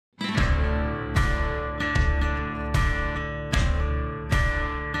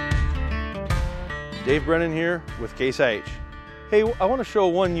Dave Brennan here with Case IH. Hey, I want to show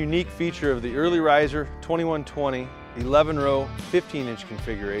one unique feature of the Early Riser 2120 11-row 15-inch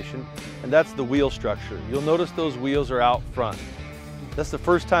configuration, and that's the wheel structure. You'll notice those wheels are out front. That's the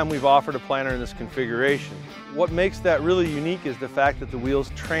first time we've offered a planter in this configuration. What makes that really unique is the fact that the wheels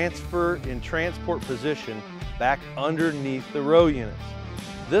transfer in transport position back underneath the row units.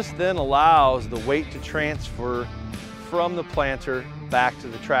 This then allows the weight to transfer from the planter back to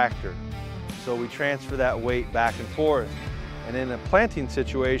the tractor. So we transfer that weight back and forth. And in a planting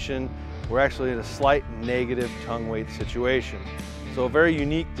situation, we're actually in a slight negative tongue weight situation. So a very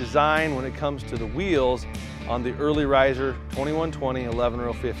unique design when it comes to the wheels on the Early Riser 2120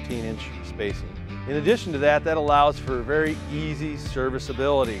 11-row 15-inch spacing. In addition to that, that allows for very easy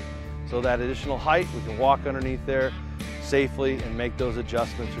serviceability. So that additional height, we can walk underneath there safely and make those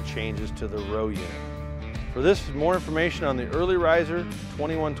adjustments or changes to the row unit. For this, more information on the Early Riser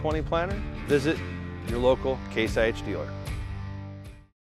 2120 planter, visit your local Case IH dealer.